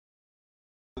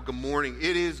good morning.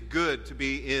 It is good to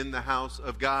be in the house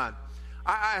of God.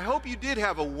 I hope you did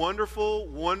have a wonderful,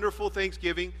 wonderful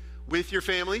Thanksgiving with your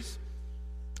families.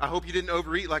 I hope you didn't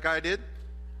overeat like I did.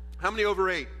 How many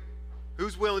overate?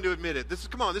 Who's willing to admit it?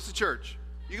 Come on, this is church.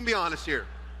 You can be honest here.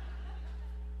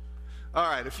 All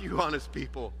right, a few honest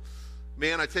people.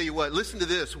 Man, I tell you what, listen to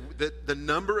this. The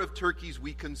number of turkeys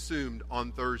we consumed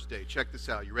on Thursday. Check this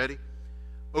out. You ready?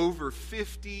 Over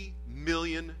 50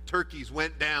 million turkeys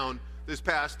went down this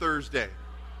past Thursday.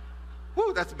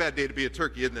 Whew, that's a bad day to be a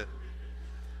turkey, isn't it?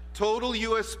 Total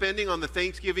U.S. spending on the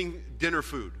Thanksgiving dinner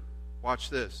food.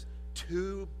 Watch this.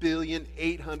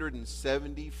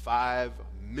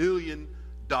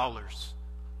 $2,875,000,000.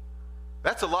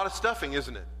 That's a lot of stuffing,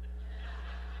 isn't it?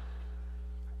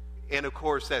 And of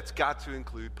course, that's got to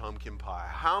include pumpkin pie.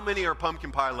 How many are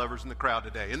pumpkin pie lovers in the crowd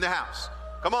today? In the house.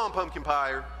 Come on, pumpkin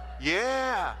pie.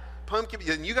 Yeah. Pumpkin.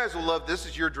 And you guys will love this.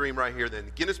 Is your dream right here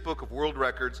then. Guinness Book of World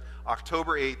Records,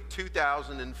 October 8th,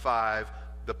 2005.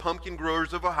 The Pumpkin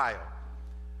Growers of Ohio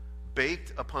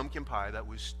baked a pumpkin pie that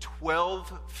was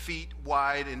 12 feet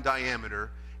wide in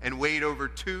diameter and weighed over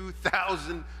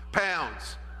 2,000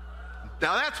 pounds.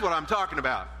 Now that's what I'm talking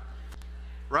about.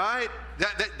 Right?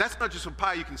 That's not just a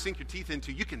pie you can sink your teeth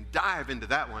into. You can dive into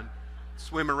that one,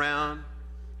 swim around,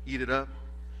 eat it up.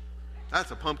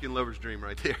 That's a pumpkin lover's dream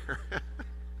right there.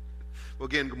 Well,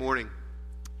 again, good morning.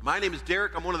 My name is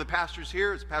Derek. I'm one of the pastors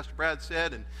here, as Pastor Brad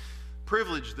said, and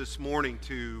privileged this morning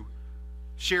to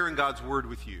share in God's Word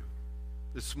with you.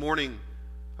 This morning,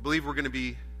 I believe we're going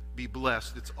to be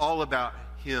blessed. It's all about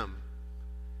Him.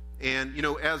 And, you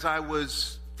know, as I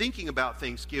was thinking about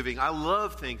Thanksgiving, I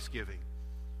love Thanksgiving.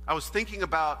 I was thinking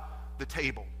about the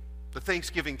table, the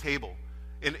Thanksgiving table,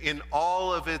 in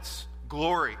all of its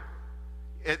glory.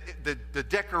 The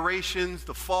decorations,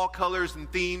 the fall colors and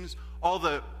themes, all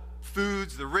the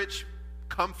foods, the rich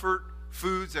comfort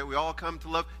foods that we all come to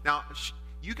love. Now,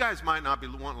 you guys might not be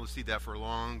wanting to see that for a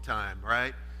long time,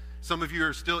 right? Some of you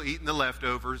are still eating the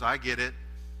leftovers. I get it.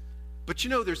 But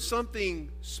you know, there's something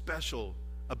special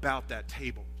about that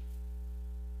table.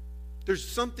 There's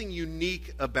something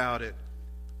unique about it.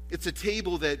 It's a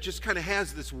table that just kind of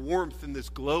has this warmth and this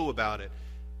glow about it.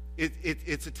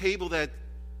 It's a table that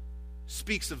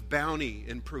speaks of bounty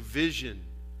and provision.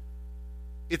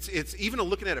 It's even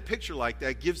looking at a picture like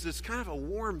that gives this kind of a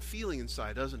warm feeling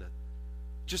inside, doesn't it?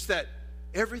 Just that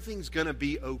everything's going to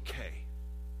be okay.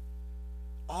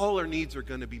 All our needs are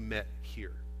going to be met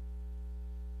here.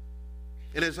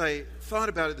 And as I thought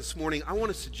about it this morning, I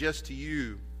want to suggest to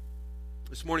you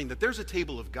this morning that there's a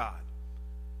table of God.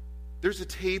 There's a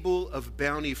table of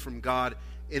bounty from God,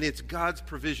 and it's God's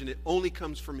provision. It only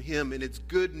comes from Him, and it's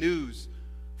good news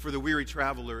for the weary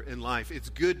traveler in life. It's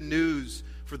good news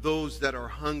for those that are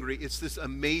hungry. It's this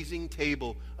amazing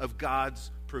table of God's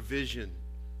provision.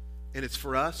 And it's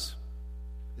for us,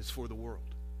 it's for the world.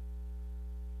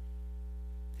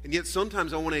 And yet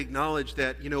sometimes I want to acknowledge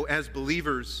that, you know, as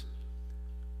believers,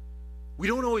 we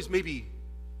don't always maybe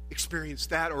experience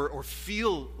that or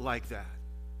feel like that.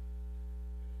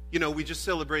 You know, we just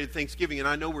celebrated Thanksgiving, and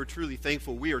I know we're truly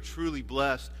thankful. We are truly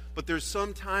blessed. But there's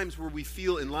some times where we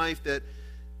feel in life that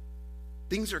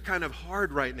things are kind of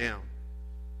hard right now.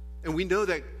 And we know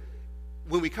that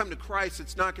when we come to Christ,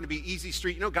 it's not going to be easy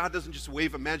street. You know, God doesn't just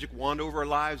wave a magic wand over our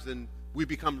lives and we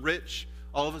become rich.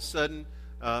 All of a sudden,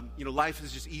 you know, life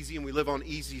is just easy and we live on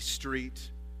easy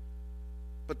street.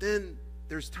 But then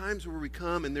there's times where we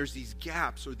come and there's these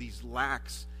gaps or these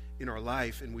lacks in our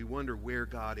life, and we wonder where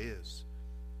God is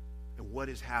and what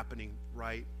is happening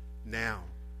right now.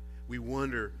 We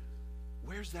wonder,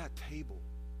 where's that table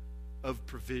of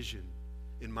provision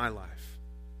in my life?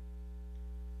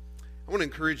 I want to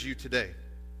encourage you today.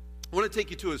 I want to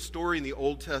take you to a story in the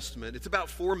Old Testament. It's about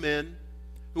 4 men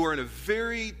who are in a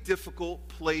very difficult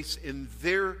place in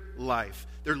their life.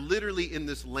 They're literally in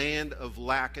this land of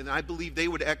lack, and I believe they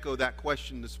would echo that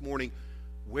question this morning.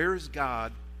 Where is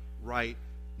God right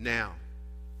now?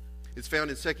 It's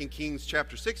found in 2 Kings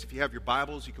chapter 6. If you have your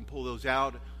Bibles, you can pull those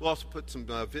out. We'll also put some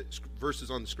verses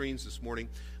on the screens this morning.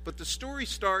 But the story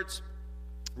starts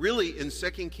really in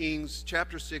 2 Kings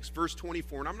chapter 6, verse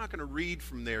 24, and I'm not going to read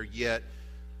from there yet.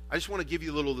 I just want to give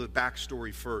you a little of the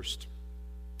backstory first.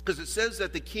 Because it says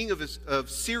that the king of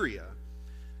Syria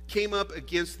came up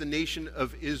against the nation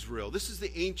of Israel. This is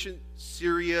the ancient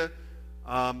Syria,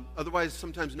 otherwise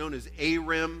sometimes known as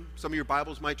Aram. Some of your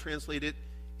Bibles might translate it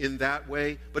in that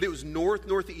way. But it was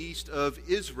northeast of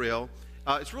Israel.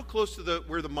 It's real close to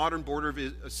where the modern border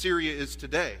of Syria is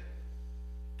today.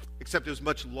 Except it was a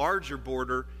much larger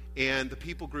border, and the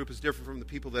people group is different from the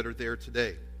people that are there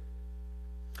today.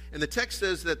 And the text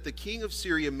says that the king of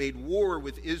Syria made war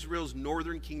with Israel's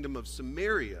northern kingdom of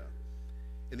Samaria,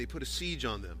 and they put a siege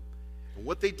on them. And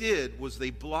what they did was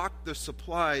they blocked the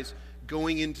supplies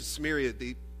going into Samaria.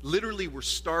 They literally were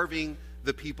starving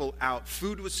the people out.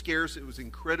 Food was scarce. It was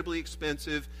incredibly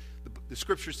expensive. The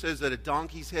scripture says that a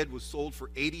donkey's head was sold for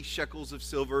 80 shekels of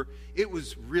silver. It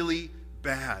was really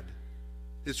bad.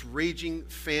 This raging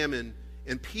famine,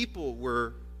 and people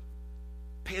were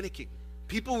panicking.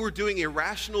 People were doing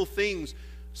irrational things.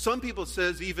 Some people,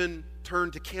 says, even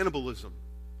turned to cannibalism.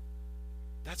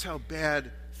 That's how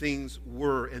bad things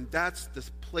were. And that's the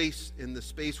place in the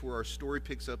space where our story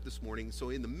picks up this morning. So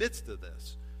in the midst of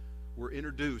this, we're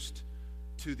introduced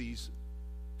to these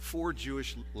 4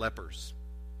 Jewish lepers.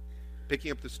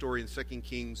 Picking up the story in 2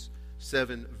 Kings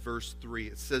 7, verse 3,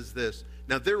 it says this: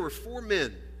 Now there were 4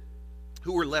 men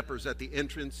who were lepers at the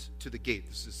entrance to the gate.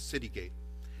 This is city gate.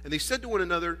 And they said to one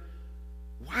another,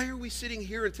 why are we sitting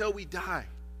here until we die?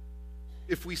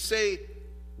 If we say,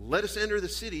 let us enter the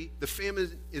city, the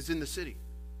famine is in the city,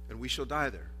 and we shall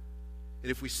die there. And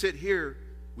if we sit here,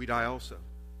 we die also.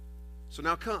 So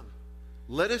now come,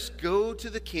 let us go to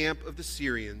the camp of the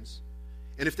Syrians,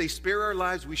 and if they spare our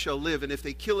lives, we shall live, and if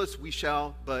they kill us, we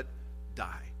shall but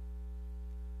die.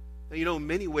 Now, in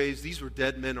many ways, these were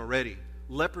dead men already.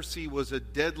 Leprosy was a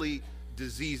deadly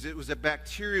disease. It was a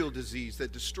bacterial disease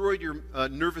that destroyed your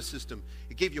nervous system.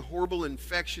 It gave you horrible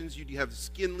infections. You'd have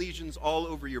skin lesions all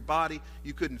over your body.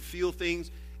 You couldn't feel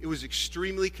things. It was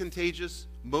extremely contagious.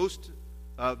 Most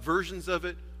versions of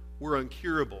it were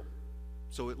incurable,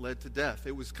 so it led to death.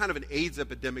 It was kind of an AIDS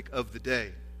epidemic of the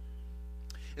day.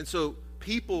 And so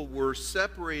people were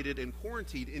separated and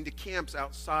quarantined into camps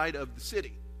outside of the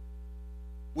city.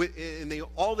 And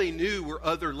all they knew were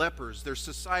other lepers. Their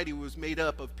society was made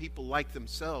up of people like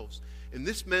themselves. And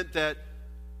this meant that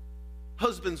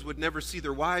husbands would never see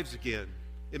their wives again.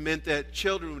 It meant that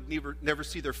children would never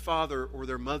see their father or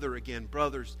their mother again,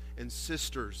 brothers and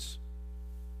sisters.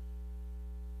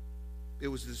 It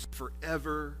was this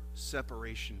forever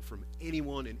separation from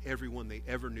anyone and everyone they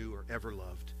ever knew or ever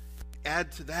loved.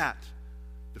 Add to that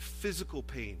the physical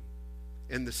pain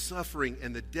and the suffering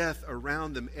and the death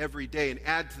around them every day. And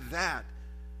add to that,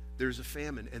 there's a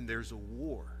famine and there's a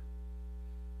war.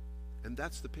 And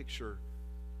that's the picture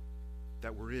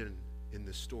that we're in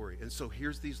this story. And so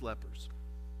here's these lepers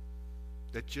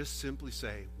that just simply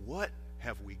say, what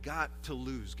have we got to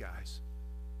lose, guys?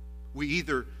 We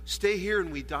either stay here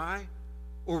and we die,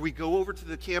 or we go over to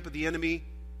the camp of the enemy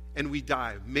and we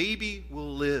die. Maybe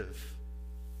we'll live.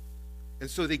 And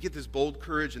so they get this bold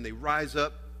courage and they rise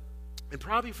up. And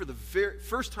probably for the very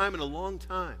first time in a long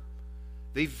time,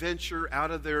 they venture out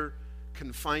of their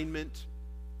confinement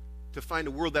to find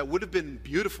a world that would have been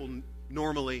beautiful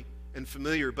normally and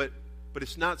familiar, but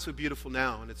it's not so beautiful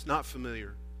now, and it's not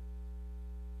familiar.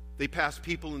 They pass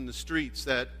people in the streets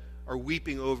that are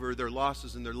weeping over their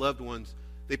losses and their loved ones.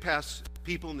 They pass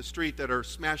people in the street that are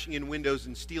smashing in windows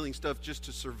and stealing stuff just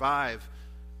to survive.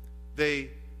 They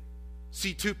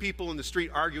see 2 people in the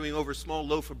street arguing over a small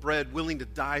loaf of bread, willing to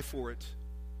die for it.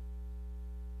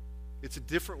 It's a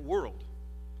different world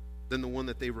than the one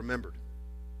that they remembered.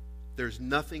 There's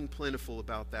nothing plentiful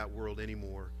about that world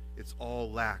anymore. It's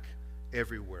all lack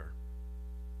everywhere.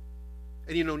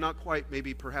 And not quite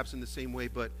maybe perhaps in the same way,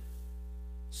 but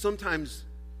sometimes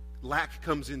lack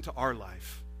comes into our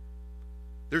life.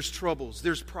 There's troubles,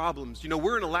 there's problems.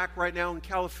 We're in a lack right now in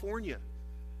California.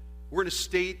 We're in a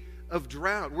state of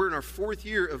drought. We're in our 4th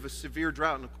year of a severe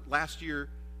drought. And last year,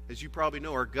 as you probably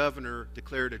know, our governor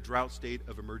declared a drought state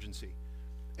of emergency.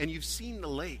 And you've seen the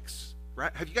lakes,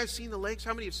 right? Have you guys seen the lakes?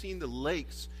 How many have seen the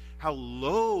lakes? How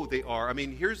low they are. I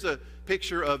mean, here's a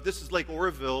picture of, this is Lake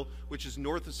Oroville, which is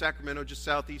north of Sacramento, just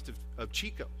southeast of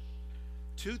Chico.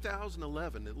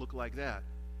 2011, it looked like that.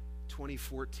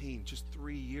 2014, just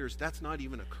 3 years. That's not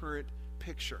even a current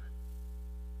picture.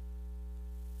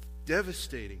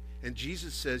 Devastating. And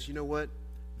Jesus says, you know what?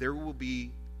 There will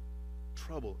be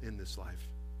trouble in this life.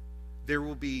 There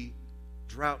will be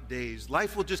drought days.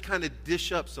 Life will just kind of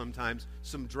dish up sometimes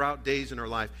some drought days in our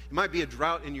life. It might be a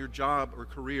drought in your job or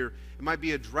career. It might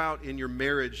be a drought in your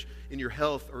marriage, in your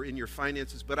health, or in your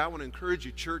finances. But I want to encourage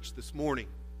you, church, this morning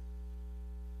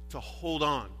to hold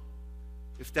on.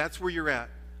 If that's where you're at,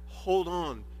 hold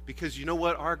on. Because you know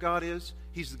what our God is?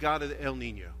 He's the God of the El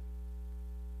Nino.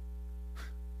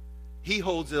 He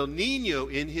holds El Nino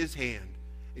in his hand.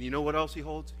 And you know what else he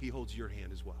holds? He holds your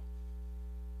hand as well.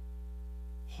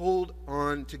 Hold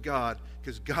on to God,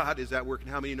 because God is at work. And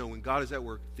how many know when God is at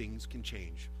work, things can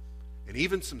change? And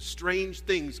even some strange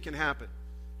things can happen.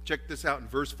 Check this out in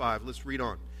verse 5. Let's read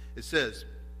on. It says,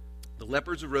 The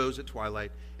lepers arose at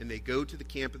twilight, and they go to the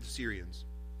camp of the Syrians.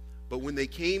 But when they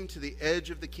came to the edge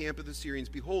of the camp of the Syrians,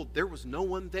 behold, there was no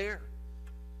one there.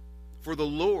 For the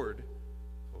Lord,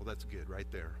 oh, that's good right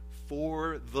there.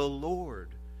 For the Lord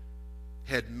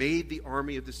had made the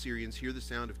army of the Syrians hear the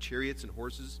sound of chariots and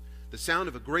horses, the sound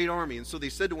of a great army. And so they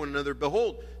said to one another,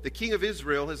 behold, the king of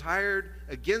Israel has hired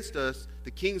against us the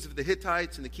kings of the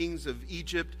Hittites and the kings of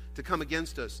Egypt to come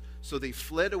against us. So they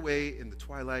fled away in the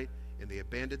twilight, and they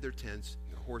abandoned their tents,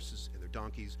 and their horses, and their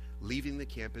donkeys. Leaving the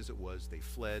camp as it was, they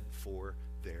fled for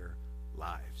their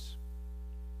lives.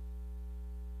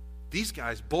 These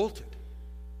guys bolted.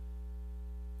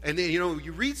 And then,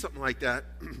 you read something like that,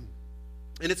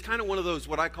 and it's kind of one of those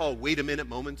what I call wait a minute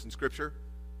moments in Scripture.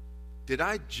 Did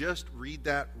I just read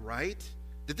that right?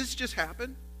 Did this just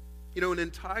happen? An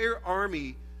entire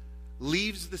army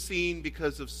leaves the scene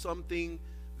because of something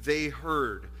they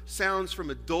heard. Sounds from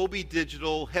a Dolby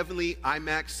Digital heavenly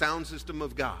IMAX sound system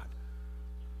of God.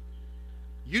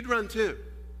 You'd run too.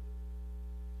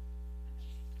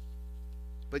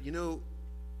 But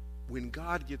when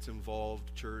God gets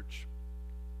involved, church,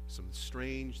 some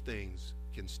strange things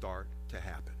can start to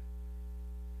happen.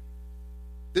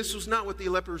 This was not what the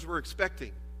lepers were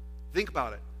expecting. Think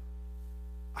about it.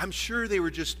 I'm sure they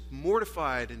were just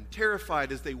mortified and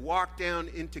terrified as they walked down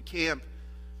into camp.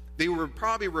 They were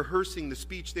probably rehearsing the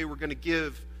speech they were going to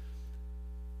give.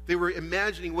 They were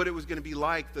imagining what it was going to be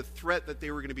like, the threat that they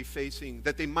were going to be facing,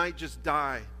 that they might just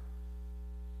die.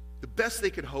 The best they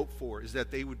could hope for is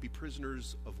that they would be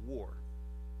prisoners of war.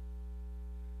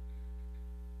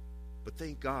 But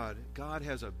thank God, God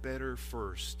has a better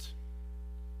first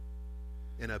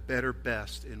and a better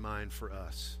best in mind for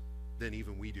us than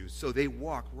even we do. So they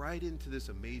walk right into this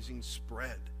amazing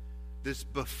spread, this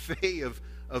buffet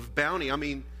of bounty. I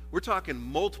mean, we're talking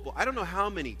multiple, I don't know how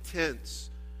many tents,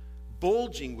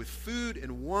 bulging with food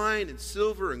and wine and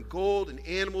silver and gold and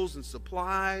animals and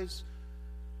supplies.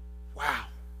 Wow.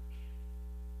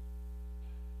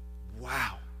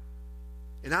 Wow.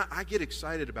 And I get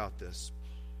excited about this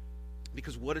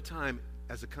because what a time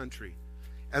as a country,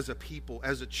 as a people,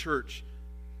 as a church,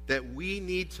 that we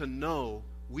need to know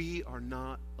we are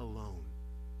not alone.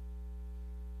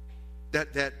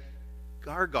 That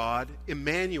our God,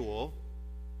 Emmanuel,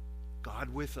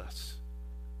 God with us.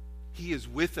 He is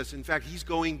with us. In fact, He's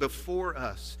going before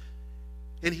us.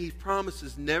 And He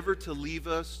promises never to leave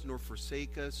us nor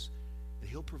forsake us. And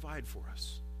He'll provide for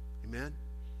us. Amen?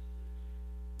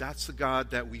 That's the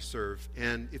God that we serve.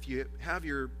 And if you have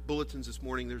your bulletins this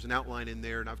morning, there's an outline in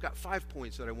there. And I've got 5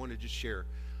 points that I want to just share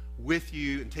with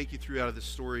you and take you through out of this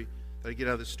story, that I get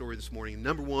out of this story this morning.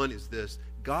 Number one is this: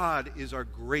 God is our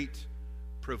great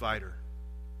provider.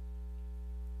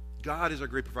 God is our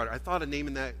great provider. I thought of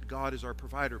naming that God is our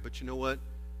provider, but you know what?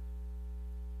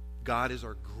 God is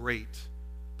our great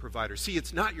provider. See,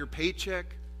 it's not your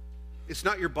paycheck. It's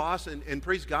not your boss, and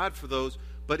praise God for those,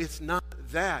 but it's not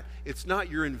that. It's not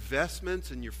your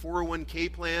investments and your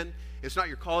 401k plan. It's not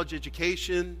your college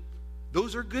education.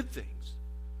 Those are good things,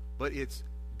 but it's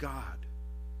God.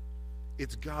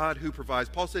 It's God who provides.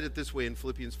 Paul said it this way in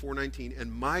Philippians 4:19,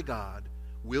 and my God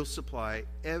will supply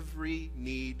every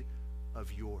need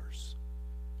of yours.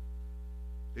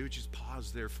 Maybe just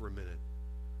pause there for a minute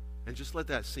and just let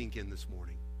that sink in this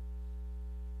morning.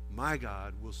 My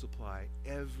God will supply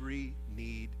every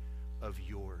need of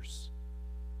yours.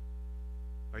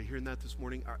 Are you hearing that this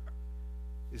morning?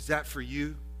 Is that for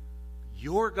you?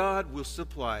 Your God will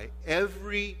supply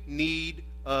every need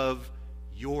of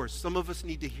yours. Some of us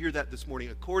need to hear that this morning,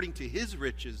 according to His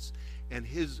riches and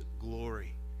His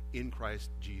glory in Christ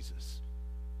Jesus.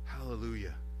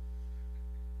 Hallelujah.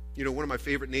 One of my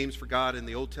favorite names for God in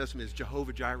the Old Testament is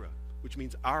Jehovah Jireh, which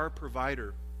means our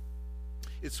provider.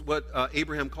 It's what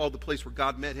Abraham called the place where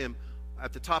God met him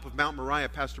at the top of Mount Moriah.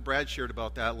 Pastor Brad shared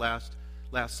about that last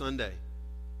Sunday,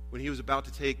 when he was about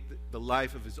to take the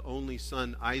life of his only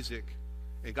son, Isaac,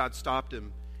 and God stopped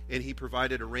him, and He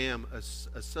provided a ram,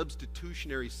 a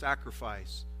substitutionary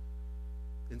sacrifice,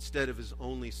 instead of his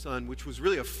only son, which was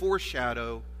really a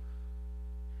foreshadow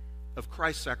of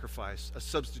Christ's sacrifice, a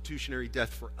substitutionary death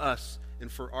for us and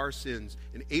for our sins.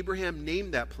 And Abraham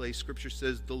named that place, Scripture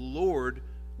says, the Lord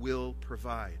will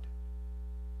provide.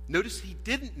 Notice he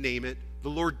didn't name it, the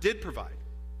Lord did provide.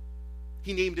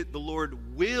 He named it, the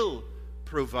Lord will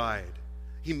provide.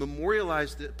 He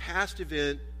memorialized the past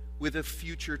event with a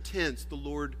future tense. The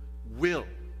Lord will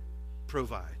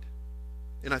provide.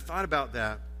 And I thought about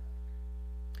that,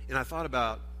 and I thought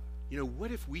about,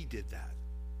 what if we did that?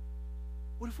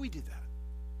 What if we did that?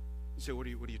 You say, what are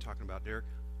you talking about, Derek?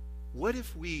 What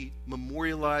if we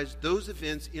memorialized those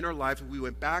events in our life and we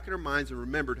went back in our minds and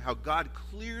remembered how God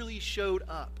clearly showed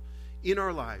up in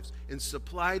our lives and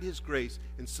supplied his grace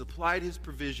and supplied his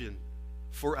provision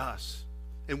for us?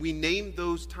 And we named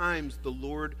those times the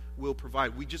Lord will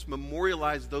provide. We just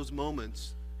memorialize those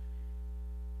moments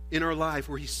in our life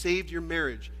where he saved your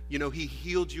marriage. You know, he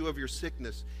healed you of your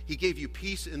sickness. He gave you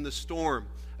peace in the storm.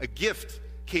 A gift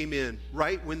came in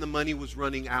right when the money was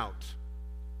running out.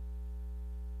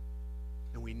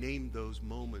 And we named those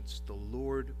moments, the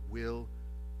Lord will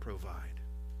provide.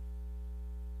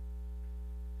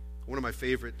 One of my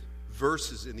favorite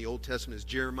verses in the Old Testament is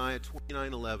Jeremiah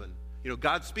 29:11. You know,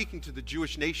 God's speaking to the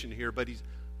Jewish nation here, but he's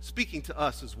speaking to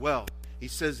us as well. He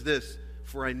says this,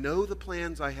 "For I know the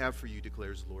plans I have for you,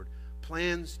 declares the Lord,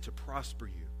 plans to prosper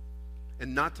you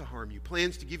and not to harm you,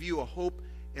 plans to give you a hope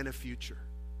and a future."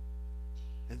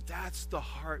 And that's the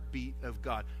heartbeat of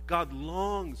God. God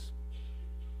longs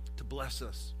to bless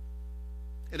us.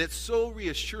 And it's so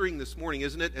reassuring this morning,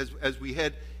 isn't it, as we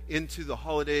head into the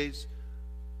holidays,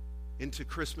 into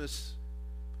Christmas.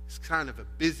 It's kind of a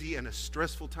busy and a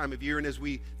stressful time of year. And as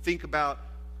we think about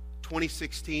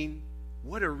 2016,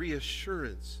 what a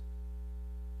reassurance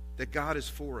that God is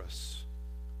for us.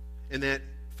 And that,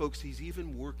 folks, he's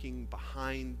even working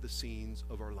behind the scenes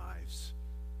of our lives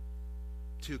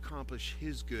to accomplish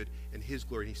his good and his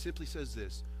glory. And he simply says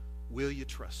this, will you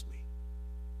trust me?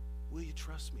 Will you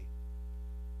trust me?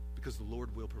 Because the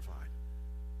Lord will provide.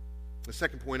 The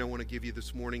second point I want to give you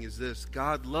this morning is this: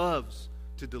 God loves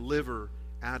to deliver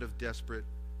out of desperate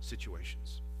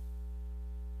situations.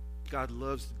 God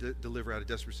loves to deliver out of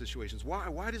desperate situations. Why?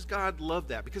 Why does God love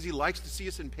that? Because he likes to see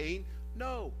us in pain?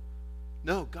 No.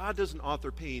 No, God doesn't author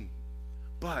pain.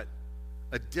 But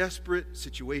a desperate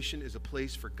situation is a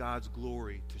place for God's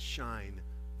glory to shine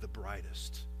the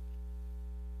brightest.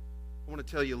 I want to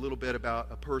tell you a little bit about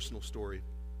a personal story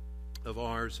of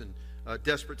ours and a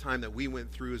desperate time that we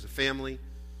went through as a family.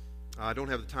 I don't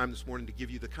have the time this morning to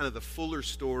give you the kind of the fuller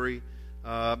story,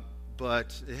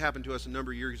 but it happened to us a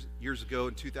number of years ago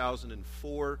in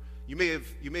 2004. You may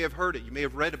have heard it. You may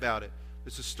have read about it.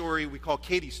 It's a story we call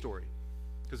Katie's story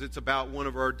because it's about one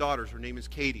of our daughters. Her name is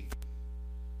Katie,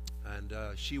 and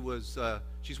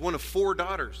she's one of 4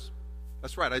 daughters.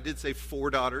 That's right. I did say 4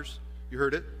 daughters. You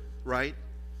heard it, right?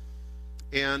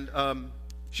 And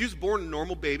she was born a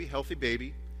normal baby, healthy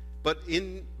baby, but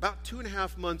in about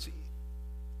 2.5 months,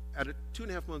 at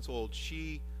 2.5 months old,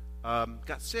 she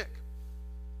got sick.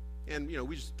 And, you know,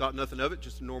 we just thought nothing of it,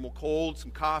 just a normal cold,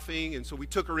 some coughing. And so we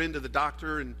took her into the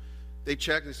doctor, and they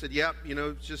checked and said, yep, you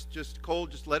know, it's just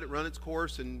cold, just let it run its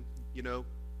course and, you know,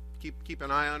 keep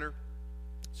an eye on her.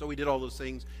 So we did all those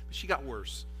things. But she got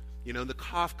worse, you know, and the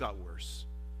cough got worse.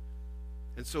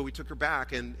 And so we took her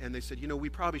back, and they said, you know, we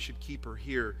probably should keep her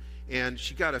here. And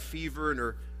she got a fever, and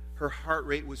her heart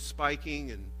rate was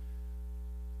spiking,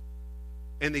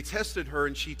 and they tested her,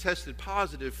 and she tested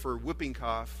positive for whooping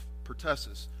cough,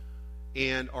 pertussis,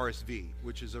 and RSV,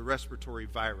 which is a respiratory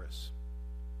virus.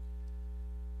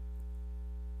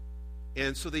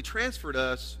 And so they transferred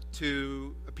us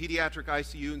to a pediatric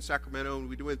ICU in Sacramento, and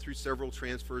we went through several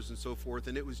transfers and so forth,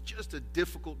 and it was just a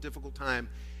difficult time.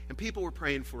 And people were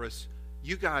praying for us.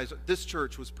 You guys, this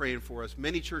church was praying for us.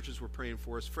 Many churches were praying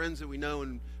for us. Friends that we know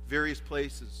in various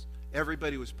places,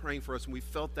 everybody was praying for us, and we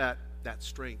felt that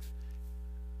strength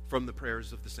from the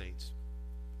prayers of the saints.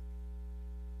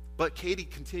 But Katie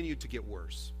continued to get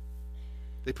worse.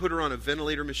 They put her on a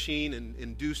ventilator machine and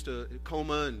induced a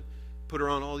coma and put her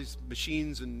on all these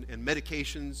machines and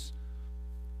medications.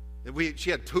 And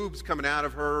she had tubes coming out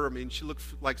of her. I mean, she looked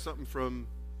like something from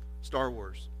Star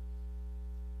Wars.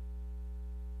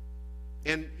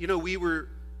 And, you know, we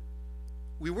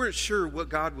weren't sure what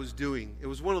God was doing. It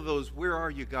was one of those, where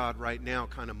are you, God, right now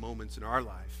kind of moments in our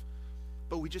life.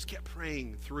 But we just kept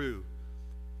praying through.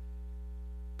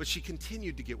 But she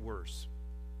continued to get worse.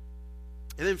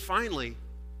 And then finally,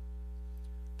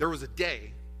 there was a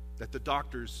day that the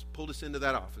doctors pulled us into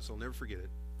that office. I'll never forget it.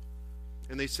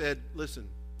 And they said, listen,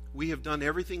 we have done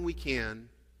everything we can.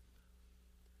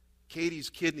 Katie's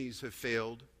kidneys have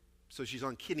failed, so she's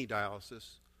on kidney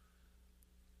dialysis.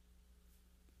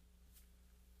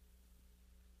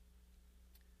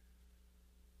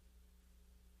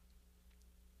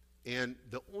 And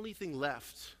the only thing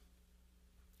left,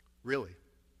 really,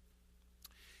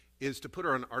 is to put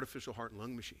her on an artificial heart and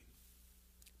lung machine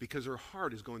because her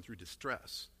heart is going through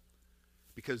distress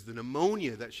because the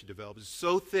pneumonia that she developed is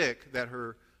so thick that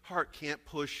her heart can't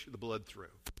push the blood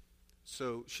through.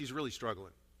 So she's really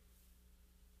struggling.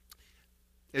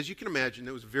 As you can imagine,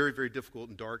 it was a very, very difficult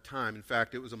and dark time. In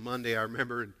fact, it was a Monday, I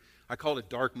remember, and I called it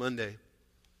Dark Monday.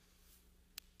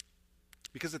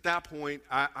 Because at that point,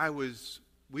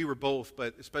 we were both,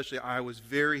 but especially I was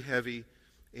very heavy,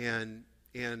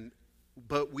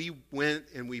 but we went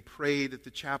and we prayed at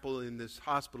the chapel in this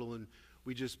hospital, and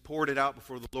we just poured it out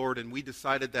before the Lord, and we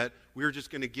decided that we were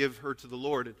just going to give her to the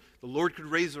Lord. And the Lord could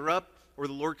raise her up, or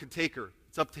the Lord could take her.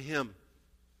 It's up to Him.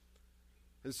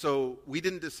 And so we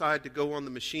didn't decide to go on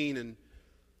the machine,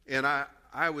 and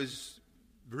I was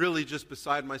really just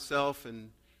beside myself, and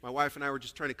my wife and I were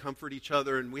just trying to comfort each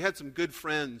other, and we had some good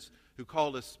friends who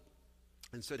called us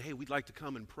and said, hey, we'd like to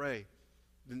come and pray.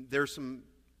 And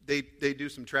they do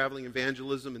some traveling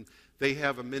evangelism, and they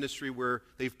have a ministry where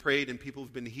they've prayed and people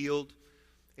have been healed.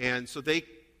 And so they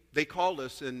called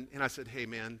us, and I said, hey,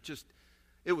 man,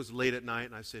 it was late at night,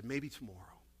 and I said, maybe tomorrow.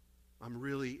 I'm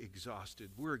really exhausted.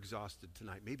 We're exhausted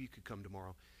tonight. Maybe you could come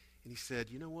tomorrow. And he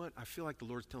said, you know what? I feel like the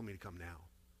Lord's telling me to come now.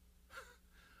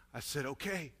 I said,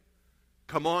 okay,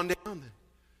 come on down then.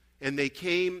 And they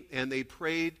came and they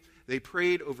prayed. They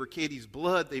prayed over Katie's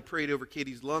blood. They prayed over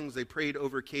Katie's lungs. They prayed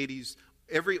over Katie's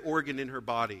every organ in her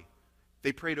body.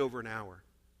 They prayed over an hour.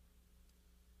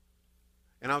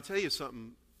 And I'll tell you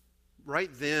something.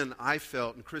 Right then, I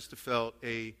felt, and Krista felt,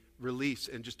 a release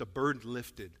and just a burden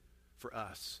lifted for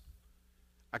us.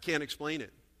 I can't explain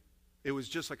it. It was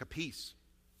just like a peace.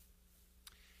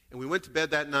 And we went to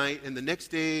bed that night, and the next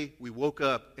day we woke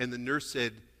up, and the nurse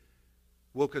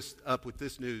woke us up with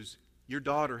this news: your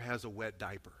daughter has a wet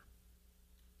diaper.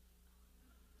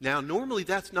 Now, normally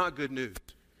that's not good news.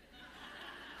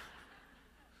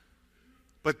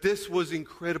 But this was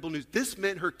incredible news. This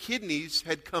meant her kidneys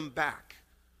had come back.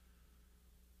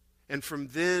 And from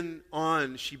then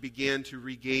on, she began to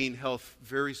regain health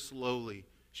very slowly.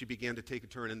 She began to take a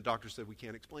turn, and the doctor said, we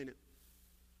can't explain it.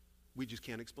 We just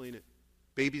can't explain it.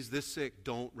 Babies this sick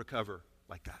don't recover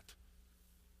like that.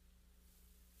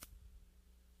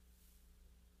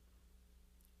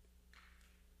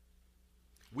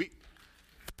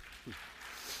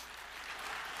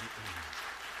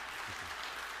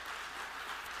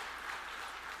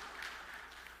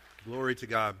 Glory to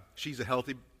God. She's a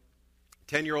healthy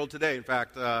 10-year-old today. In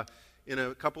fact, in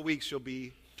a couple weeks, she'll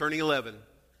be turning 11.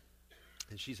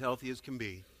 And she's healthy as can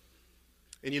be.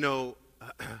 And you'll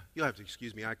have to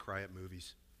excuse me, I cry at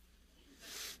movies.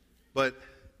 But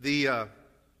the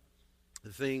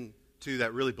thing, too,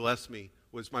 that really blessed me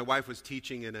was my wife was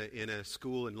teaching in a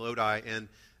school in Lodi, and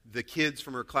the kids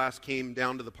from her class came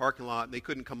down to the parking lot, and they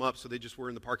couldn't come up, so they just were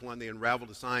in the parking lot, and they unraveled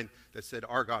a sign that said,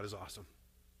 our God is awesome.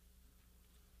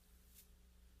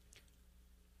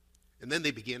 And then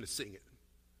they began to sing it.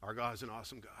 Our God is an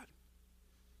awesome God.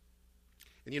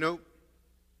 And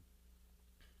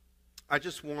I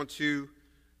just want to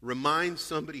remind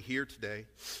somebody here today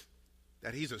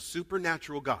that He's a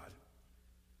supernatural God.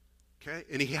 Okay?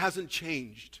 And He hasn't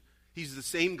changed. He's the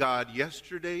same God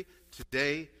yesterday,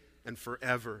 today, and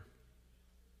forever.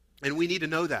 And we need to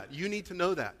know that. You need to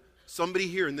know that. Somebody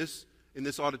here in this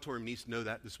auditorium needs to know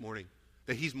that this morning,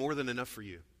 that He's more than enough for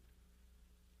you.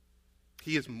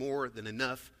 He is more than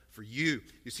enough for you.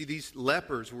 You see, these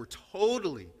lepers were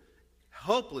totally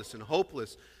helpless and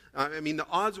hopeless. The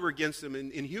odds were against them.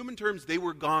 In human terms, they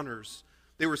were goners.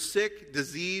 They were sick,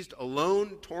 diseased,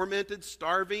 alone, tormented,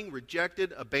 starving,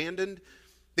 rejected, abandoned.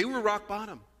 They were rock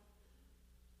bottom.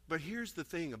 But here's the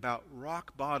thing about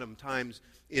rock bottom times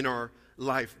in our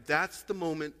life. That's the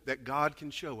moment that God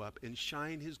can show up and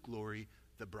shine His glory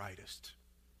the brightest.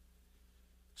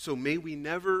 So may we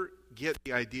never get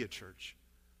the idea, church,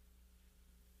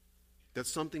 that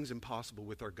something's impossible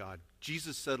with our God.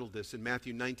 Jesus settled this in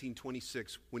Matthew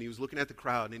 19:26 when He was looking at the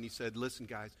crowd, and He said, listen,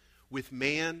 guys, with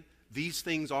man, these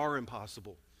things are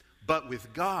impossible. But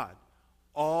with God,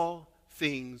 all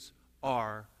things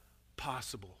are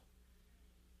possible.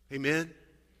 Amen?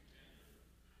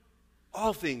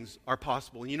 All things are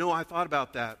possible. And I thought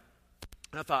about that.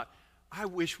 And I thought, I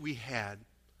wish we had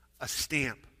a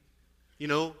stamp,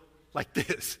 like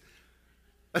this.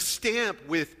 A stamp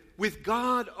with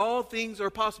God, all things are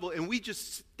possible. And we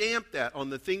just stamp that on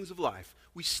the things of life.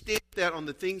 We stamp that on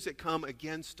the things that come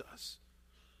against us.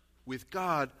 With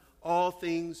God, all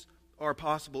things are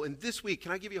possible. And this week,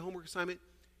 can I give you a homework assignment?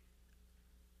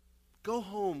 Go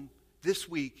home this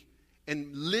week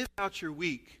and live out your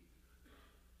week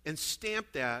and stamp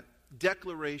that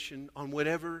declaration on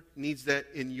whatever needs that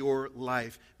in your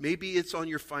life. Maybe it's on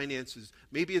your finances.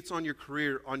 Maybe it's on your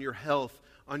career, on your health,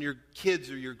 on your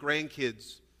kids or your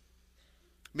grandkids.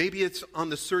 Maybe it's on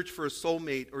the search for a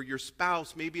soulmate or your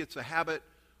spouse. Maybe it's a habit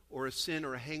or a sin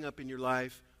or a hang-up in your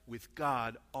life. With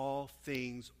God, all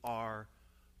things are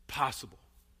possible.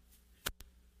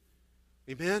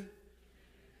 Amen?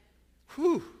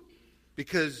 Whew.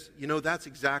 Because, that's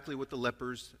exactly what the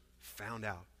lepers found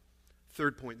out.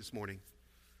 Third point this morning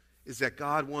is that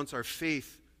God wants our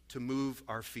faith to move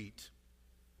our feet.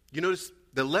 You notice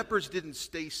the lepers didn't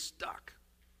stay stuck.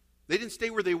 They didn't stay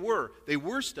where they were. They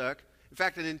were stuck. In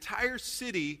fact, an entire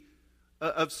city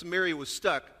of Samaria was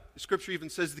stuck. The scripture even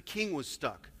says the king was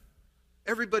stuck.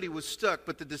 Everybody was stuck,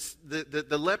 but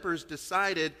the lepers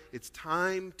decided it's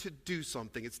time to do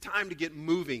something. It's time to get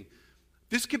moving.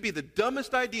 This could be the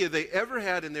dumbest idea they ever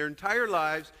had in their entire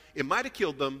lives. It might have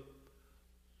killed them,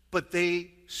 but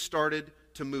they started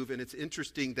to move. And it's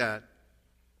interesting that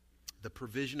the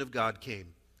provision of God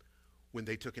came when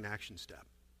they took an action step.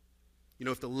 You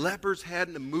know, if the lepers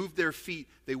hadn't moved their feet,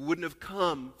 they wouldn't have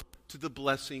come to the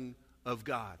blessing of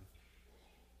God.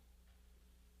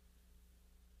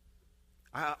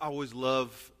 I always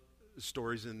love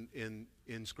stories in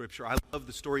Scripture. I love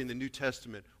the story in the New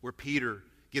Testament where Peter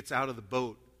gets out of the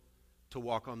boat to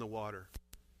walk on the water.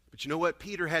 But you know what?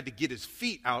 Peter had to get his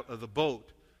feet out of the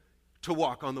boat to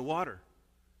walk on the water.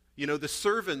 You know, the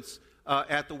servants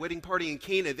at the wedding party in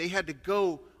Cana, they had to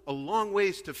go a long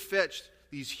ways to fetch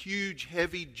these huge,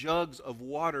 heavy jugs of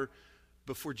water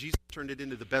before Jesus turned it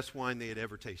into the best wine they had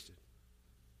ever tasted.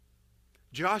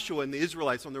 Joshua and the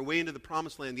Israelites, on their way into the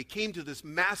promised land, they came to this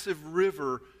massive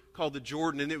river called the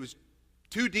Jordan, and it was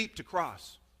too deep to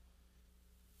cross.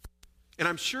 And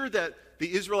I'm sure that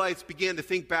the Israelites began to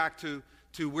think back to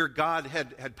where God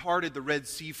had parted the Red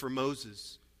Sea for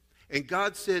Moses. And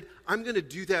God said, I'm going to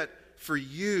do that for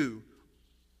you.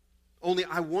 Only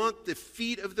I want the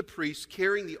feet of the priests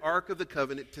carrying the Ark of the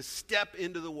Covenant to step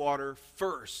into the water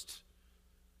first.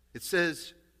 It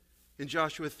says in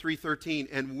Joshua 3:13,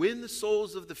 and when the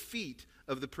soles of the feet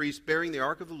of the priests bearing the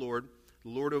Ark of the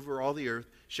Lord over all the earth,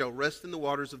 shall rest in the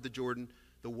waters of the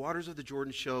waters of the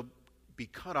Jordan shall be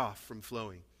cut off from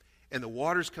flowing. And the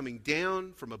waters coming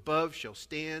down from above shall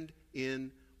stand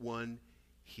in one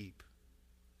heap.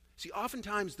 See,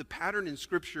 oftentimes the pattern in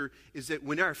Scripture is that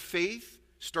when our faith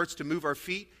starts to move our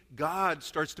feet, God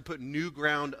starts to put new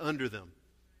ground under them.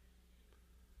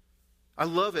 I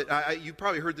love it. You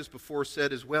probably heard this before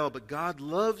said as well, but God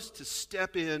loves to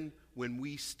step in when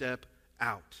we step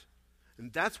out.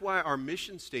 And that's why our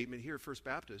mission statement here at First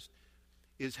Baptist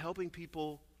is helping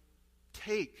people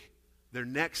take their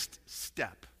next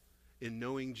step in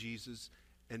knowing Jesus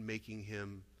and making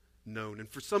him known. And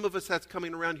for some of us, that's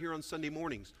coming around here on Sunday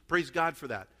mornings. Praise God for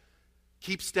that.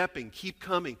 Keep stepping, keep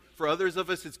coming. For others of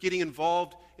us, it's getting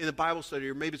involved in the Bible study,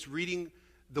 or maybe it's reading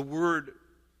the Word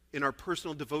in our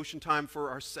personal devotion time for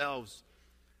ourselves.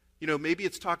 You know, maybe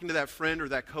it's talking to that friend or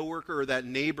that coworker or that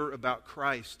neighbor about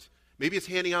Christ. Maybe it's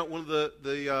handing out one of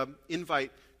the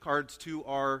invite cards to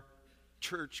our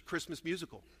church Christmas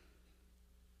musical.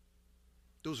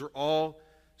 Those are all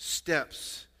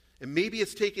steps. And maybe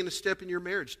it's taking a step in your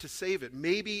marriage to save it.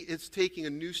 Maybe it's taking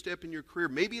a new step in your career.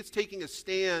 Maybe it's taking a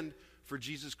stand for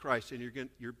Jesus Christ and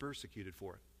you're persecuted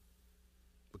for it.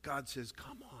 But God says,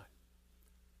 come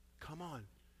on,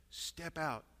 step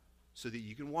out so that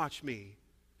you can watch me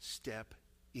step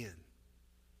in.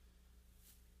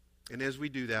 And as we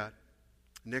do that,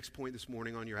 next point this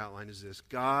morning on your outline is this: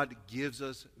 God gives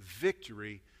us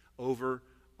victory over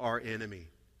our enemy.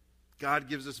 God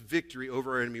gives us victory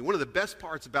over our enemy. One of the best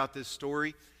parts about this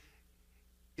story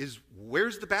is,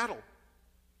 where's the battle?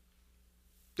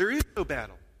 There is no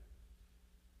battle.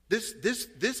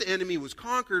 This enemy was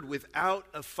conquered without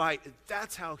a fight.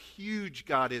 That's how huge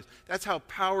God is. That's how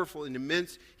powerful and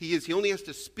immense he is. He only has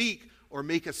to speak or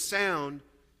make a sound,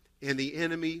 and the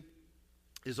enemy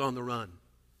is on the run.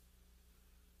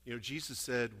 You know, Jesus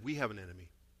said, we have an enemy.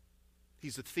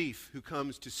 He's a thief who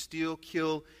comes to steal,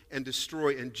 kill, and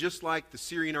destroy. And just like the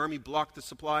Syrian army blocked the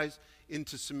supplies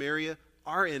into Samaria,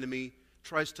 our enemy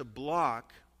tries to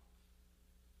block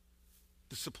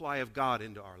the supply of God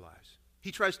into our lives.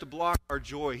 He tries to block our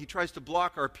joy. He tries to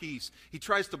block our peace. He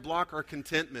tries to block our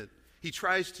contentment. He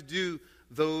tries to do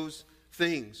those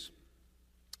things.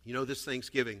 You know, this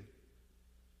Thanksgiving,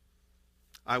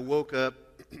 I woke up,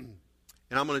 and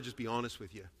I'm going to just be honest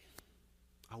with you,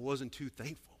 I wasn't too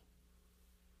thankful.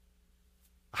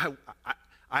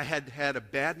 I had had a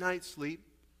bad night's sleep.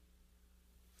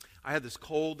 I had this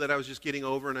cold that I was just getting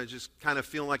over, and I was just kind of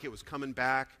feeling like it was coming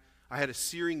back. I had a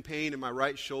searing pain in my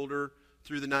right shoulder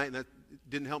through the night, and that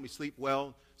didn't help me sleep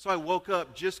well. So I woke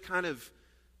up just kind of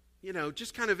in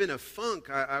a funk.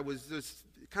 I was this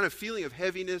kind of feeling of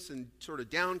heaviness and sort of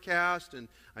downcast, and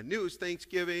I knew it was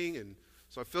Thanksgiving, and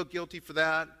so I felt guilty for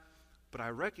that. But I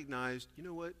recognized, you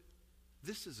know what?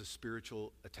 This is a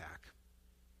spiritual attack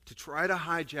to try to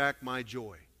hijack my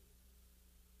joy.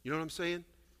 You know what I'm saying?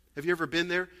 Have you ever been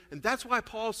there? And that's why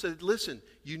Paul said, listen,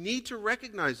 you need to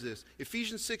recognize this.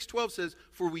 Ephesians 6:12 says,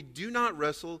 for we do not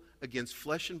wrestle against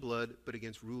flesh and blood, but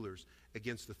against rulers,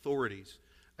 against authorities,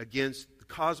 against the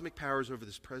cosmic powers over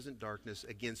this present darkness,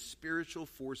 against spiritual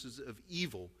forces of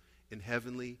evil in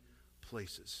heavenly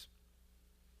places.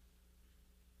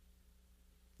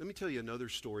 Let me tell you another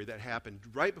story that happened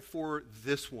right before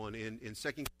this one in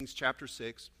 2 Kings chapter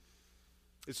 6.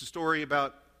 It's a story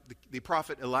about the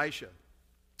prophet Elisha.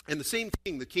 And the same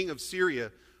king, the king of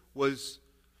Syria, was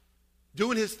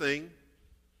doing his thing,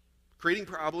 creating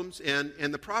problems, and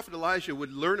the prophet Elisha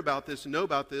would learn about this and know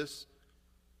about this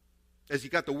as he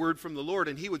got the word from the Lord,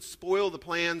 and he would spoil the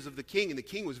plans of the king, and the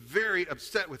king was very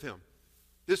upset with him.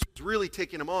 This was really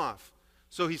ticking him off.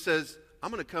 So he says,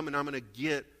 I'm going to come and I'm going to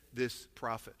get this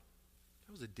prophet.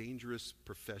 That was a dangerous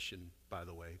profession, by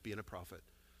the way, being a prophet.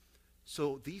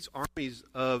 So these armies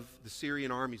of the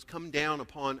Syrian armies come down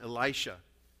upon Elisha.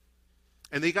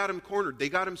 And they got him cornered. They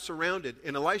got him surrounded.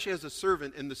 And Elisha has a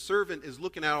servant, and the servant is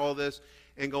looking at all this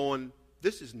and going,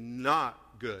 this is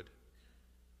not good.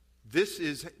 This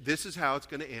is how it's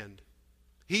going to end.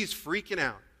 He's freaking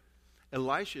out.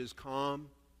 Elisha is calm,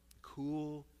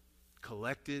 cool,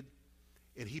 collected,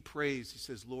 and he prays. He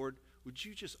says, Lord, would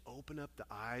you just open up the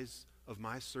eyes of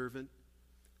my servant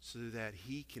so that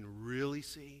he can really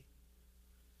see?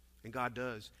 And God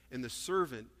does. And the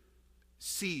servant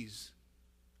sees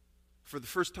for the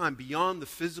first time beyond the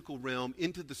physical realm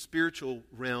into the spiritual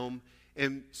realm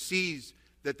and sees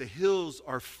that the hills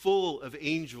are full of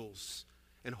angels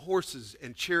and horses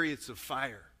and chariots of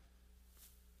fire.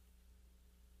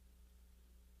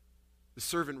 The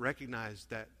servant recognized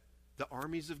that the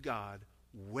armies of God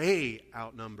way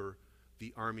outnumber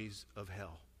the armies of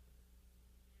hell.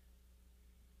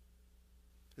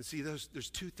 And see, there's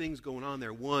two things going on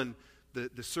there. One,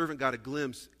 the servant got a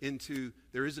glimpse into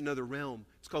there is another realm.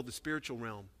 It's called the spiritual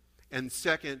realm. And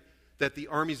second, that the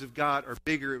armies of God are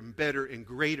bigger and better and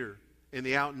greater, and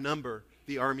they outnumber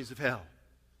the armies of hell.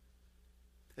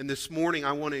 And this morning,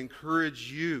 I want to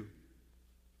encourage you.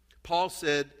 Paul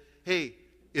said, hey,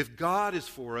 if God is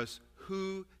for us,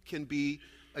 who can be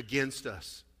against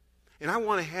us? And I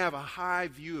want to have a high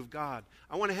view of God.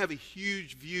 I want to have a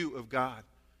huge view of God.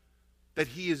 That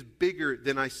he is bigger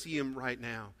than I see him right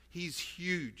now. He's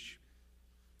huge.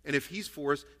 And if he's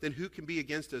for us, then who can be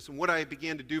against us? And what I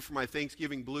began to do for my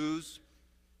Thanksgiving blues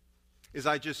is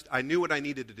I knew what I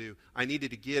needed to do. I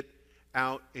needed to get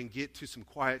out and get to some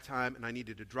quiet time, and I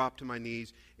needed to drop to my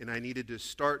knees, and I needed to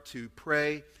start to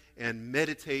pray and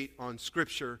meditate on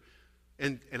Scripture.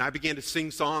 And I began to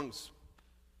sing songs.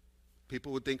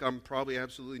 People would think I'm probably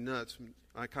absolutely nuts.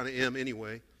 I kind of am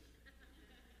anyway.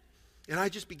 And I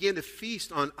just began to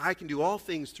feast on, I can do all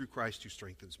things through Christ who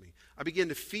strengthens me. I began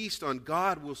to feast on,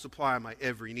 God will supply my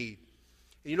every need.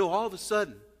 And you know, all of a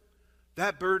sudden,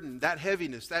 that burden, that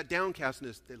heaviness, that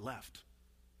downcastness, it left.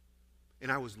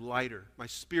 And I was lighter. My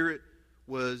spirit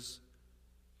was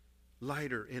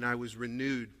lighter, and I was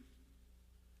renewed.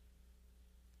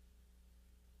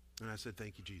 And I said,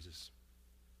 thank you, Jesus.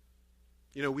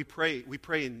 You know, we pray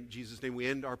in Jesus' name. We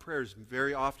end our prayers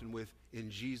very often with,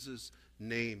 in Jesus'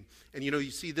 name. And you know,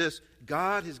 you see this,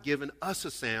 God has given us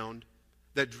a sound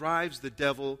that drives the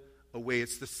devil away.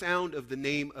 It's the sound of the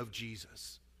name of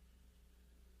Jesus.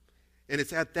 And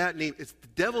it's at that name, the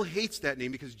devil hates that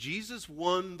name because Jesus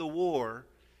won the war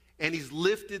and he's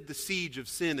lifted the siege of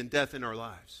sin and death in our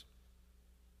lives.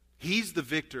 He's the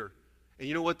victor. And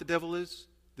you know what the devil is?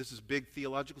 This is a big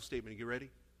theological statement. You get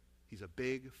ready? He's a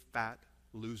big, fat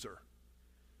loser.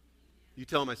 You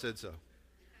tell him I said so.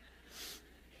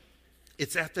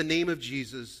 It's at the name of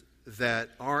Jesus that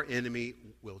our enemy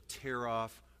will tear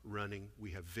off running.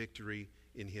 We have victory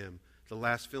in him. The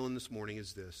last fill-in this morning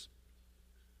is this.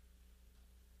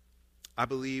 I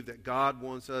believe that God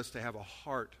wants us to have a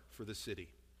heart for the city.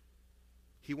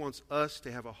 He wants us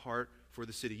to have a heart for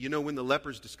the city. You know, when the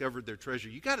lepers discovered their treasure,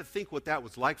 you got to think what that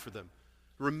was like for them.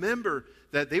 Remember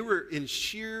that they were in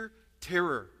sheer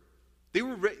terror. They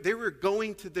were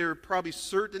going to their probably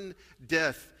certain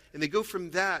death. And they go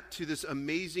from that to this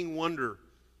amazing wonder,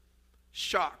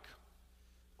 shock,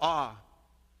 awe,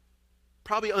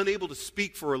 probably unable to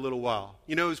speak for a little while.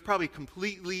 You know, it was probably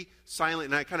completely silent.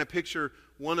 And I kind of picture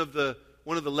one of the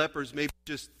lepers maybe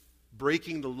just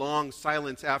breaking the long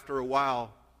silence after a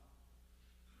while.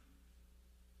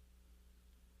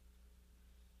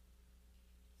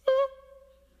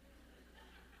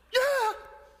 Yeah.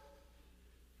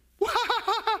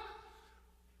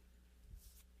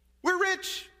 We're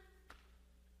rich.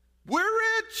 We're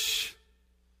rich.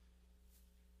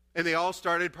 And they all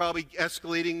started probably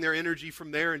escalating their energy from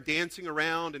there and dancing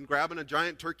around and grabbing a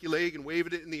giant turkey leg and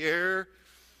waving it in the air.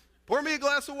 Pour me a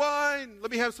glass of wine. Let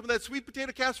me have some of that sweet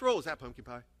potato casserole. Is that pumpkin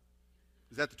pie?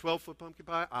 Is that the 12-foot pumpkin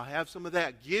pie? I'll have some of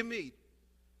that. Give me.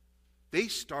 They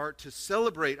start to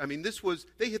celebrate. I mean,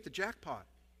 they hit the jackpot.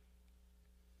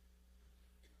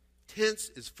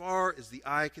 Tents as far as the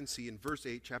eye can see. In verse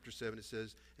 8, chapter 7, it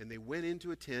says, and they went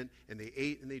into a tent, and they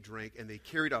ate and they drank, and they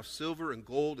carried off silver and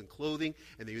gold and clothing,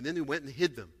 and then they went and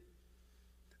hid them.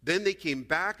 Then they came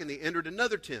back, and they entered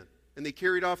another tent, and they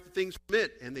carried off the things from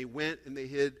it, and they went and they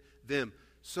hid them.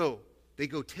 So they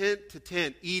go tent to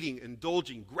tent, eating,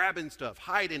 indulging, grabbing stuff,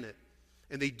 hiding it.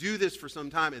 And they do this for some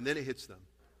time, and then it hits them.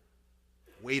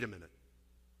 Wait a minute.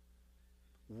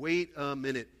 Wait a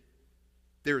minute.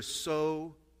 There's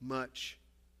so much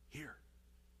here.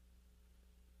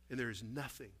 And there is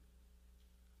nothing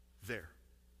there.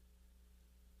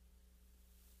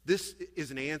 This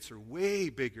is an answer way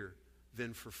bigger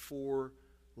than for 4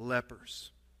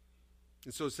 lepers.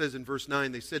 And so it says in verse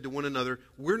 9, they said to one another,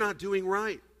 we're not doing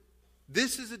right.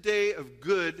 This is a day of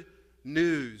good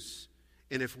news.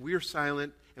 And if we're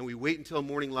silent and we wait until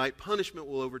morning light, punishment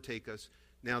will overtake us.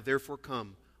 Now therefore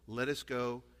come, let us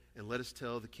go and let us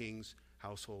tell the king's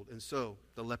household. And so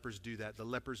the lepers do that. The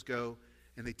lepers go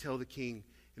and they tell the king.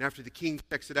 And after the king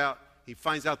checks it out, he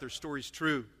finds out their story's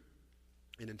true.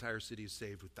 An entire city is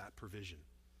saved with that provision.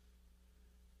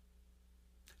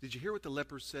 Did you hear what the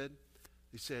lepers said?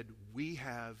 They said, we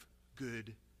have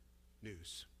good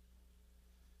news.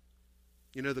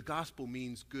 You know, the gospel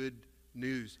means good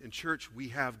news. In church, we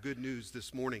have good news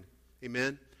this morning.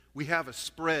 Amen? We have a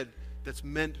spread that's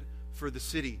meant for the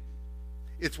city.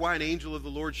 It's why an angel of the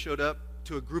Lord showed up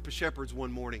to a group of shepherds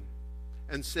one morning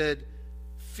and said,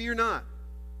 fear not,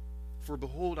 for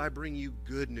behold, I bring you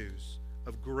good news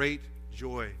of great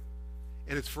joy.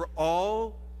 And it's for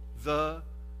all the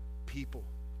people.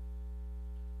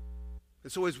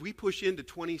 And so as we push into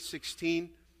 2016,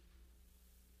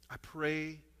 I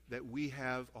pray that we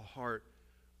have a heart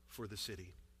for the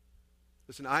city.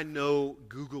 Listen, I know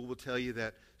Google will tell you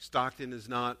that Stockton is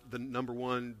not the number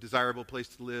one desirable place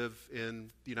to live in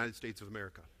the United States of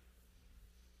America.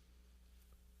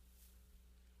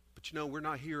 But you know, we're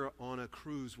not here on a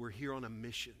cruise, we're here on a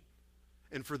mission.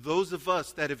 And for those of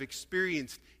us that have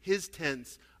experienced His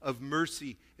tents of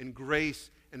mercy and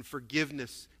grace and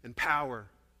forgiveness and power,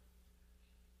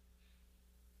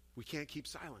 we can't keep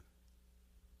silent.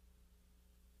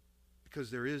 Because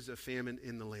there is a famine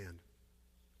in the land.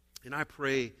 And I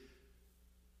pray,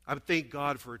 I would thank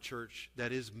God for a church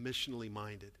that is missionally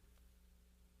minded.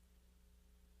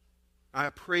 I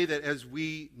pray that as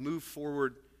we move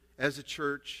forward as a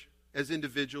church, as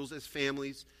individuals, as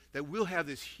families, that we'll have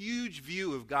this huge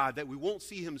view of God, that we won't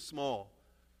see Him small,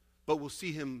 but we'll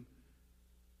see Him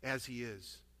as He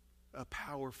is, a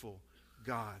powerful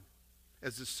God.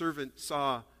 As the servant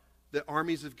saw, the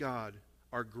armies of God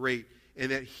are great,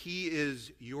 and that He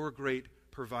is your great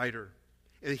provider,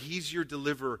 and He's your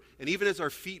deliverer. And even as our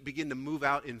feet begin to move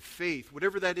out in faith,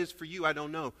 whatever that is for you, I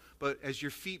don't know, but as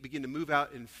your feet begin to move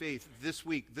out in faith this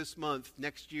week, this month,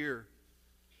 next year,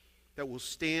 that will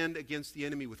stand against the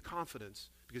enemy with confidence,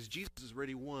 because Jesus has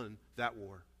already won that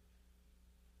war.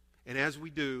 And as we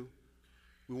do,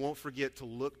 we won't forget to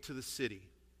look to the city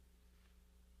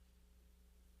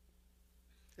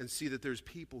and see that there's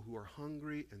people who are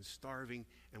hungry and starving,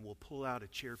 and we'll pull out a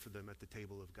chair for them at the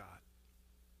table of God.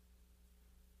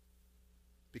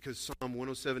 Because Psalm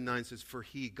 107:9 says, for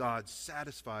He, God,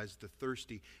 satisfies the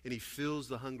thirsty, and He fills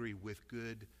the hungry with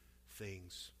good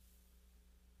things.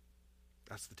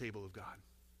 That's the table of God.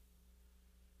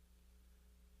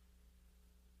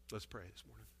 Let's pray this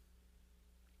morning.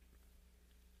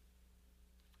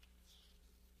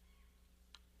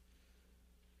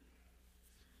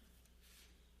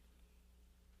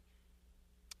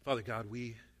 Father God,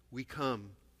 we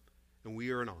come and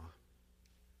we are in awe.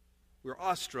 We're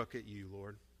awestruck at you,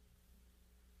 Lord.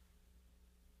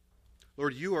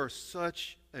 Lord, you are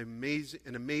such an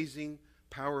amazing,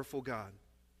 powerful God.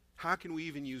 How can we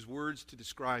even use words to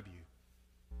describe you?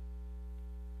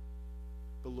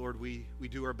 But Lord, we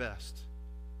do our best.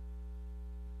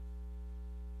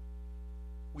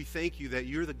 We thank you that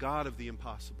you're the God of the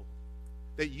impossible,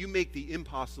 that you make the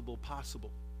impossible possible.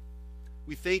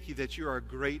 We thank you that you're our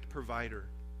great provider.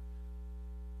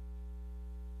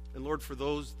 And Lord, for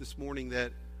those this morning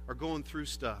that are going through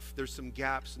stuff, there's some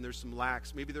gaps and there's some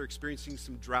lacks. Maybe they're experiencing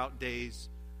some drought days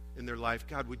in their life.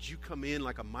 God, would you come in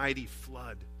like a mighty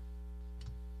flood?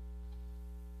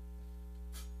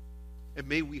 And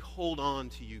may we hold on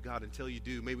to you, God, until you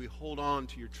do. May we hold on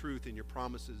to your truth and your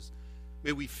promises.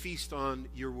 May we feast on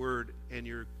your word and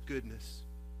your goodness.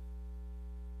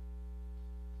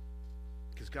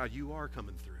 Because, God, you are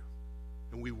coming through.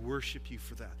 And we worship you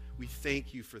for that. We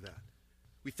thank you for that.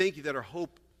 We thank you that our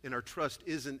hope and our trust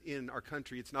isn't in our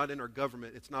country. It's not in our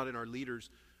government. It's not in our leaders.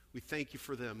 We thank you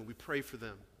for them and we pray for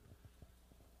them.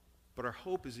 But our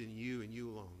hope is in you and you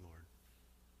alone, Lord.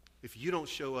 If you don't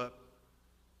show up,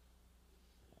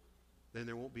 then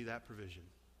there won't be that provision.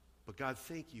 But God,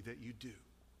 thank you that you do.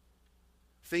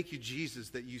 Thank you, Jesus,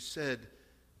 that you said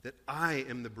that I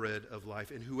am the bread of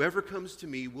life, and whoever comes to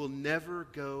me will never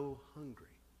go hungry.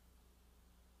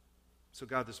 So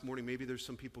God, this morning, maybe there's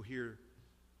some people here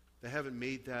that haven't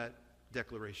made that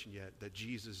declaration yet, that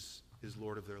Jesus is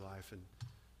Lord of their life. And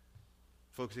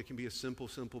folks, it can be a simple,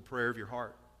 simple prayer of your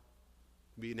heart.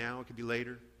 It can be now, it can be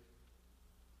later.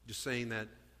 Just saying that,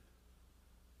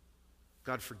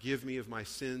 God, forgive me of my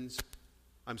sins.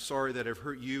 I'm sorry that I've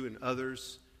hurt you and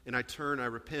others, and I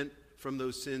repent from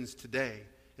those sins today.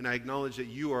 And I acknowledge that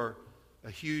you are a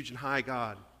huge and high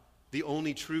God, the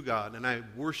only true God, and I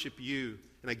worship you,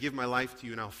 and I give my life to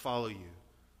you, and I'll follow you.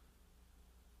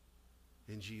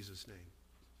 In Jesus' name.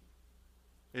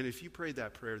 And if you prayed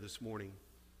that prayer this morning,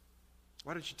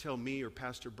 why don't you tell me or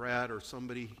Pastor Brad or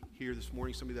somebody here this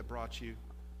morning, somebody that brought you?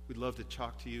 We'd love to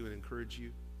talk to you and encourage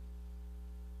you.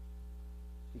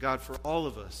 God, for all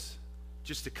of us,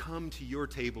 just to come to your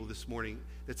table this morning,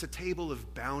 that's a table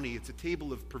of bounty. It's a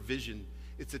table of provision.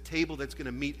 It's a table that's going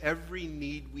to meet every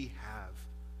need we have.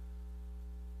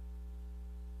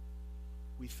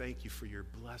 We thank you for your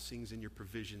blessings and your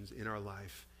provisions in our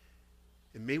life.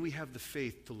 And may we have the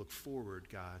faith to look forward,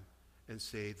 God, and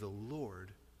say, the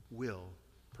Lord will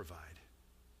provide.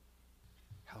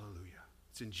 Hallelujah.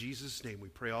 It's in Jesus' name we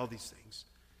pray all these things.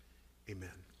 Amen.